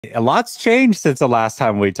A lot's changed since the last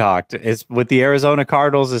time we talked. Is with the Arizona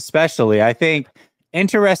Cardinals, especially. I think,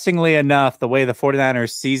 interestingly enough, the way the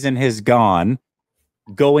 49ers season has gone,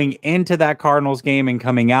 going into that Cardinals game and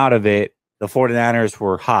coming out of it, the 49ers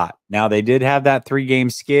were hot. Now, they did have that 3-game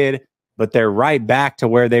skid, but they're right back to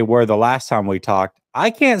where they were the last time we talked. I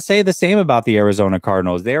can't say the same about the Arizona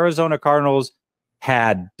Cardinals. The Arizona Cardinals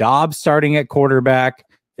had Dobbs starting at quarterback.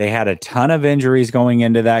 They had a ton of injuries going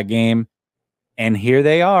into that game. And here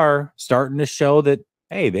they are starting to show that,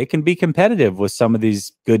 hey, they can be competitive with some of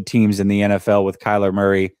these good teams in the NFL with Kyler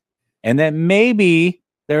Murray. And that maybe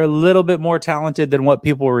they're a little bit more talented than what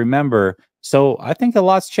people remember. So I think a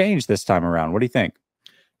lot's changed this time around. What do you think?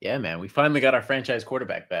 Yeah, man, we finally got our franchise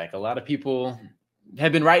quarterback back. A lot of people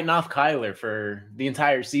have been writing off Kyler for the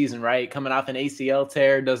entire season, right? Coming off an ACL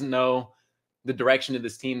tear, doesn't know the direction of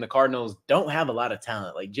this team. The Cardinals don't have a lot of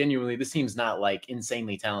talent. Like, genuinely, this team's not like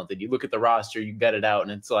insanely talented. You look at the roster, you vet it out,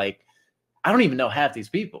 and it's like, I don't even know half these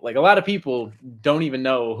people. Like, a lot of people don't even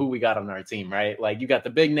know who we got on our team, right? Like, you got the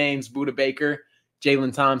big names, Budda Baker,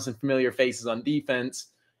 Jalen Thompson, familiar faces on defense.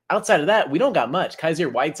 Outside of that, we don't got much. Kaiser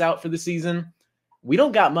White's out for the season. We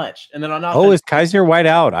don't got much. And then on offense, oh, is Kaiser White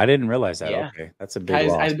out? I didn't realize that. Yeah. Okay, that's a big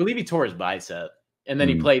loss. I believe he tore his bicep, and then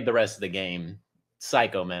he played the rest of the game.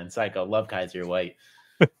 Psycho, man. Psycho. Love Kaiser White.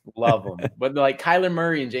 Love him. But like Kyler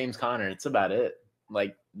Murray and James Conner, it's about it.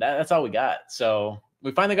 Like that's all we got. So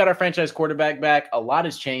we finally got our franchise quarterback back. A lot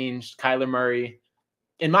has changed. Kyler Murray,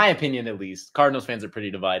 in my opinion at least, Cardinals fans are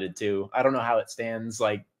pretty divided too. I don't know how it stands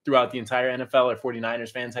like throughout the entire NFL or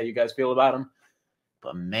 49ers fans, how you guys feel about him.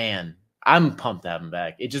 But man, I'm pumped to have him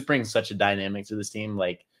back. It just brings such a dynamic to this team.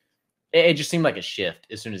 Like it just seemed like a shift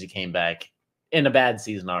as soon as he came back in a bad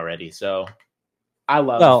season already. So I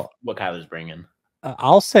love what Kyler's bringing.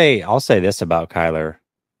 I'll say this about Kyler.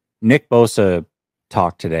 Nick Bosa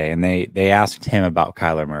talked today, and they asked him about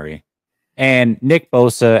Kyler Murray. And Nick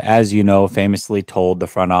Bosa, as you know, famously told the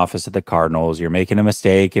front office of the Cardinals, "You're making a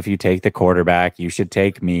mistake if you take the quarterback. You should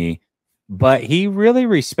take me." But he really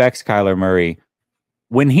respects Kyler Murray.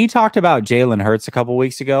 When he talked about Jalen Hurts a couple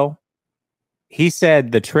weeks ago, he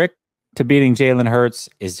said the trick to beating Jalen Hurts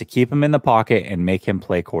is to keep him in the pocket and make him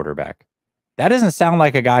play quarterback. That doesn't sound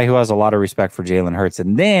like a guy who has a lot of respect for Jalen Hurts.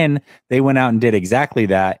 And then they went out and did exactly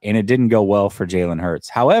that, and it didn't go well for Jalen Hurts.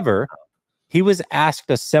 However, he was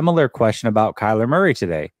asked a similar question about Kyler Murray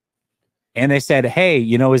today. And they said, hey,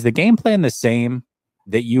 is the game plan the same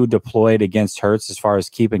that you deployed against Hurts as far as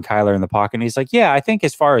keeping Kyler in the pocket? And he's like, yeah, I think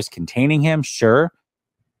as far as containing him, sure.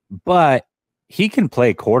 But he can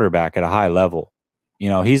play quarterback at a high level.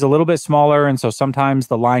 He's a little bit smaller, and so sometimes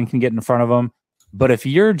the line can get in front of him. But if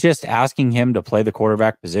you're just asking him to play the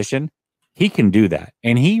quarterback position, he can do that.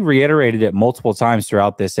 And he reiterated it multiple times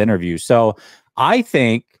throughout this interview. So I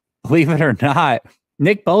think, believe it or not,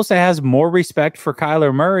 Nick Bosa has more respect for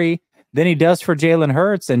Kyler Murray than he does for Jalen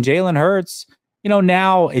Hurts. And Jalen Hurts,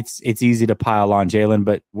 now it's easy to pile on Jalen,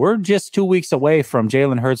 but we're just 2 weeks away from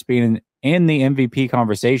Jalen Hurts being in the MVP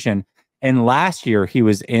conversation. And last year he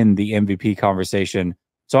was in the MVP conversation.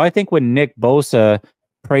 So I think when Nick Bosa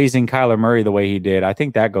praising Kyler Murray the way he did, I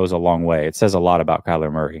think that goes a long way. It says a lot about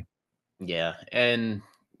Kyler Murray. Yeah, and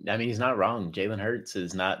I mean, he's not wrong. Jalen Hurts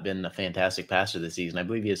has not been a fantastic passer this season. I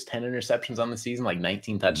believe he has 10 interceptions on the season, like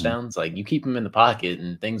 19 touchdowns. Like, you keep him in the pocket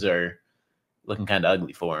and things are looking kind of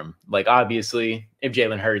ugly for him. Like, obviously, if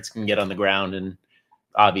Jalen Hurts can get on the ground and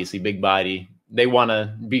obviously big body, they want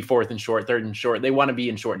to be fourth and short, third and short. They want to be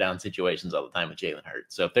in short down situations all the time with Jalen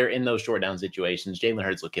Hurts. So if they're in those short down situations, Jalen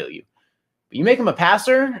Hurts will kill you. But you make him a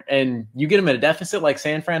passer and you get him at a deficit like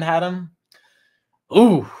San Fran had him,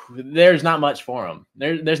 ooh, there's not much for him.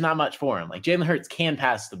 There's not much for him. Like, Jalen Hurts can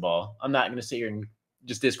pass the ball. I'm not going to sit here and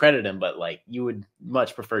just discredit him, but like, you would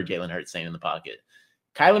much prefer Jalen Hurts staying in the pocket.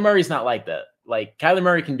 Kyler Murray's not like that. Like, Kyler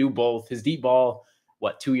Murray can do both. His deep ball,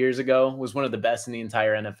 2 years ago, was one of the best in the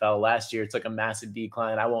entire NFL. Last year, it took a massive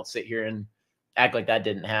decline. I won't sit here and act like that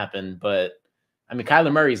didn't happen, but I mean,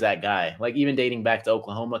 Kyler Murray's that guy. Like, even dating back to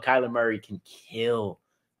Oklahoma, Kyler Murray can kill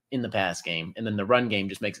in the pass game. And then the run game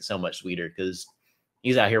just makes it so much sweeter because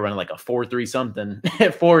he's out here running like a 4.3 something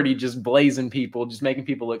at 40, just blazing people, just making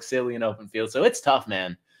people look silly in open field. So it's tough,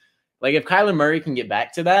 man. Like, if Kyler Murray can get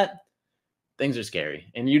back to that, things are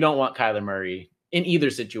scary. And you don't want Kyler Murray in either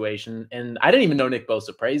situation. And I didn't even know Nick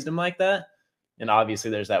Bosa praised him like that. And obviously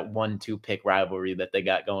there's that 1-2 pick rivalry that they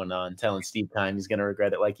got going on, telling Steve Keim he's going to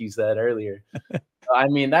regret it, like you said earlier. I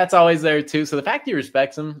mean, that's always there too. So the fact he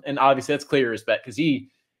respects him, and obviously that's clear respect because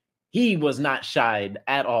he was not shied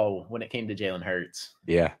at all when it came to Jalen Hurts.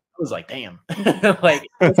 Yeah. I was like, damn. Like,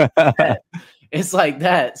 it's like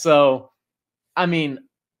that. So, I mean,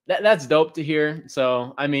 That's dope to hear.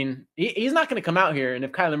 So, I mean, he's not going to come out here. And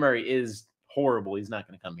if Kyler Murray is horrible, he's not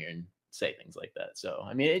going to come here and say things like that. So,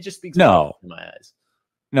 I mean, it just speaks volumes No, in my eyes.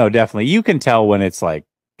 no, definitely. You can tell when it's like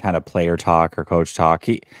kind of player talk or coach talk.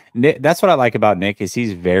 That's what I like about Nick is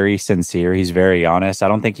he's very sincere. He's very honest. I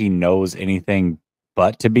don't think he knows anything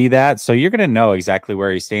but to be that. So you're going to know exactly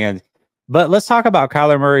where he stands. But let's talk about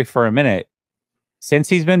Kyler Murray for a minute. Since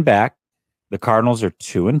he's been back, the Cardinals are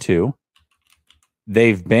 2-2.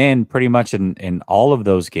 They've been pretty much in all of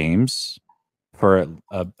those games for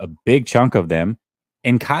a big chunk of them.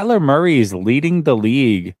 And Kyler Murray is leading the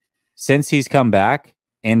league since he's come back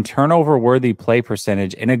in turnover worthy play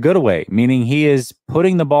percentage in a good way, meaning he is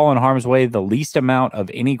putting the ball in harm's way the least amount of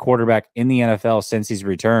any quarterback in the NFL since he's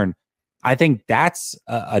returned. I think that's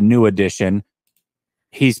a new addition.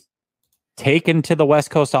 He's taken to the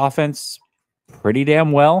West Coast offense pretty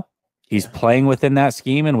damn well. He's playing within that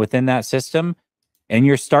scheme and within that system, and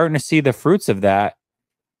you're starting to see the fruits of that.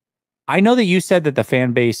 I know that you said that the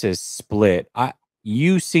fan base is split.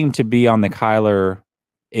 You seem to be on the Kyler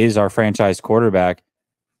is our franchise quarterback.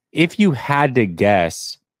 If you had to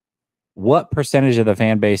guess, what percentage of the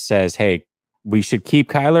fan base says, hey, we should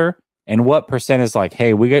keep Kyler? And what percent is like,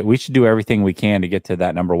 hey, we should do everything we can to get to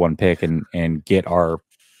that number one pick and get our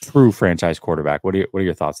true franchise quarterback? What are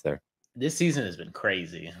your thoughts there? This season has been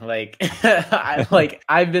crazy. Like,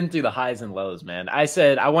 I've been through the highs and lows, man. I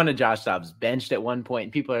said I wanted Josh Dobbs benched at one point,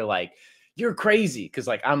 and people are like, "You're crazy," because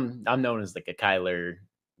like I'm known as like a Kyler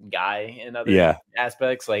guy in other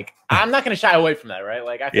aspects. Like, I'm not going to shy away from that, right?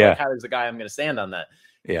 Like, I feel like Kyler's the guy. I'm going to stand on that.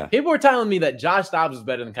 Yeah. People were telling me that Josh Dobbs was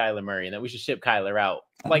better than Kyler Murray and that we should ship Kyler out.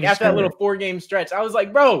 Like, after that little 4-game stretch, I was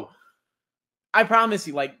like, bro, I promise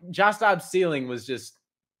you, like, Josh Dobbs' ceiling was just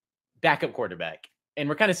backup quarterback. And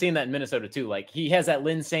we're kind of seeing that in Minnesota too. Like, he has that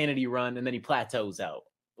Linsanity run and then he plateaus out.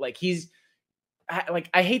 Like,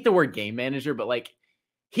 I hate the word game manager, but like,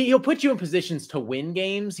 he'll put you in positions to win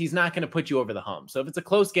games. He's not going to put you over the hump. So if it's a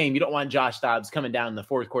close game, you don't want Josh Dobbs coming down in the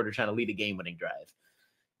fourth quarter trying to lead a game-winning drive.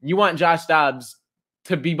 You want Josh Dobbs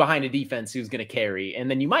to be behind a defense who's going to carry, and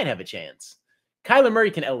then you might have a chance. Kyler Murray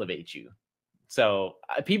can elevate you. So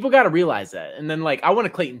people got to realize that. And then, like, I want to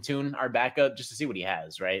Clayton Tune, our backup, just to see what he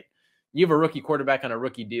has, right? You have a rookie quarterback on a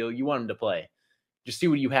rookie deal. You want him to play. Just see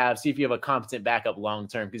what you have. See if you have a competent backup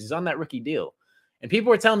long-term because he's on that rookie deal. And people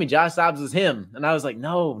were telling me Josh Dobbs was him. And I was like,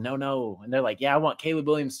 no. And they're like, yeah, I want Caleb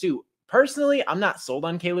Williams too. Personally, I'm not sold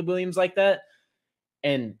on Caleb Williams like that.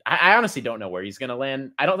 And I honestly don't know where he's going to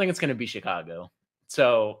land. I don't think it's going to be Chicago.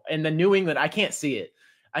 So, and the New England, I can't see it.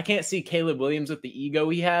 I can't see Caleb Williams with the ego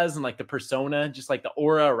he has and like the persona, just like the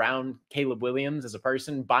aura around Caleb Williams as a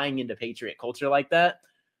person buying into Patriot culture like that.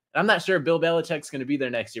 And I'm not sure Bill Belichick's going to be there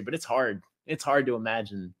next year, but it's hard. It's hard to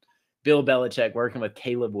imagine Bill Belichick working with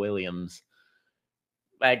Caleb Williams.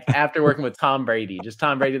 Like after working with Tom Brady, just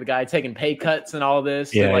Tom Brady, the guy taking pay cuts and all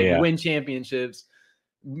this to win championships,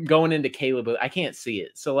 going into Caleb. I can't see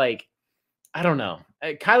it. So like, I don't know.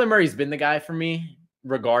 Kyler Murray's been the guy for me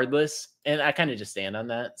regardless. And I kind of just stand on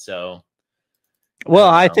that. So, well,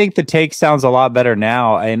 I think the take sounds a lot better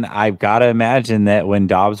now. And I've got to imagine that when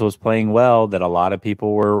Dobbs was playing well, that a lot of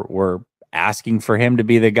people were asking for him to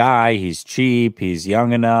be the guy. He's cheap. He's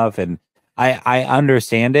young enough. And I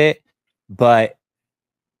understand it. But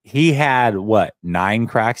he had, 9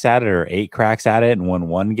 cracks at it or 8 cracks at it and won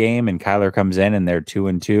one game. And Kyler comes in and they're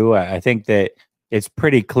 2-2. I think that it's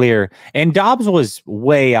pretty clear. And Dobbs was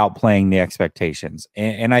way outplaying the expectations.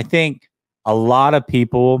 And I think a lot of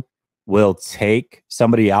people will take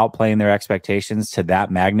somebody outplaying their expectations to that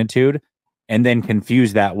magnitude and then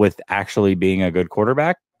confuse that with actually being a good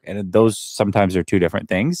quarterback. And those sometimes are two different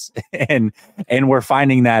things. and we're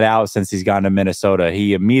finding that out since he's gone to Minnesota.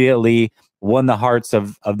 He immediately won the hearts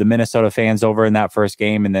of the Minnesota fans over in that first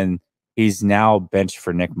game. And then he's now benched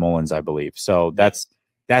for Nick Mullins, I believe. So that's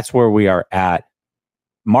where we are at.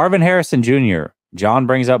 Marvin Harrison Jr. John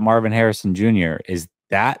brings up Marvin Harrison Jr. Is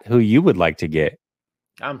that who you would like to get?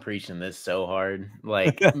 I'm preaching this so hard.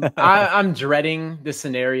 Like I'm dreading the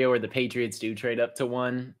scenario where the Patriots do trade up to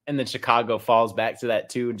 1 and then Chicago falls back to that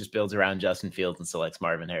 2 and just builds around Justin Fields and selects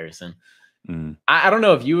Marvin Harrison. I don't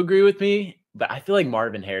know if you agree with me, but I feel like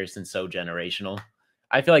Marvin Harrison's so generational.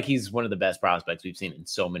 I feel like he's one of the best prospects we've seen in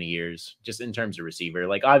so many years, just in terms of receiver.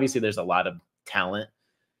 Like obviously there's a lot of talent.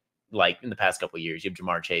 Like in the past couple of years, you have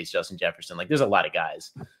Jamar Chase, Justin Jefferson. Like there's a lot of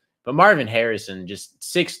guys. But Marvin Harrison, just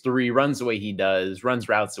 6'3", runs the way he does, runs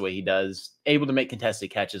routes the way he does, able to make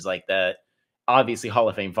contested catches like that. Obviously, Hall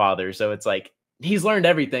of Fame father. So it's like he's learned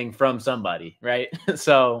everything from somebody, right?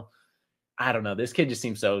 So I don't know. This kid just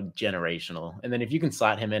seems so generational. And then if you can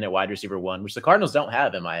slot him in at wide receiver 1, which the Cardinals don't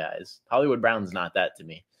have in my eyes, Hollywood Brown's not that to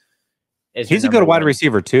me. is your He's a good number wide one.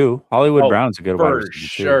 receiver too. Hollywood Oh, Brown's a good wide for receiver too.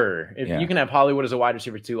 sure. If you can have Hollywood as a wide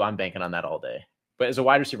receiver 2, I'm banking on that all day. But as a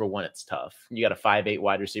wide receiver 1, it's tough. You got a 5'8"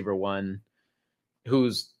 wide receiver 1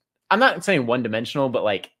 who's, I'm not saying one-dimensional, but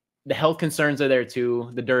like the health concerns are there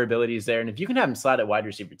too. The durability is there. And if you can have him slide at wide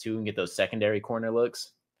receiver 2 and get those secondary corner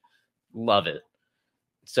looks, love it.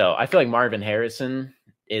 So I feel like Marvin Harrison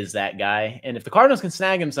is that guy. And if the Cardinals can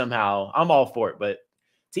snag him somehow, I'm all for it. But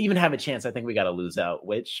to even have a chance, I think we got to lose out,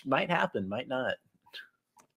 which might happen, might not.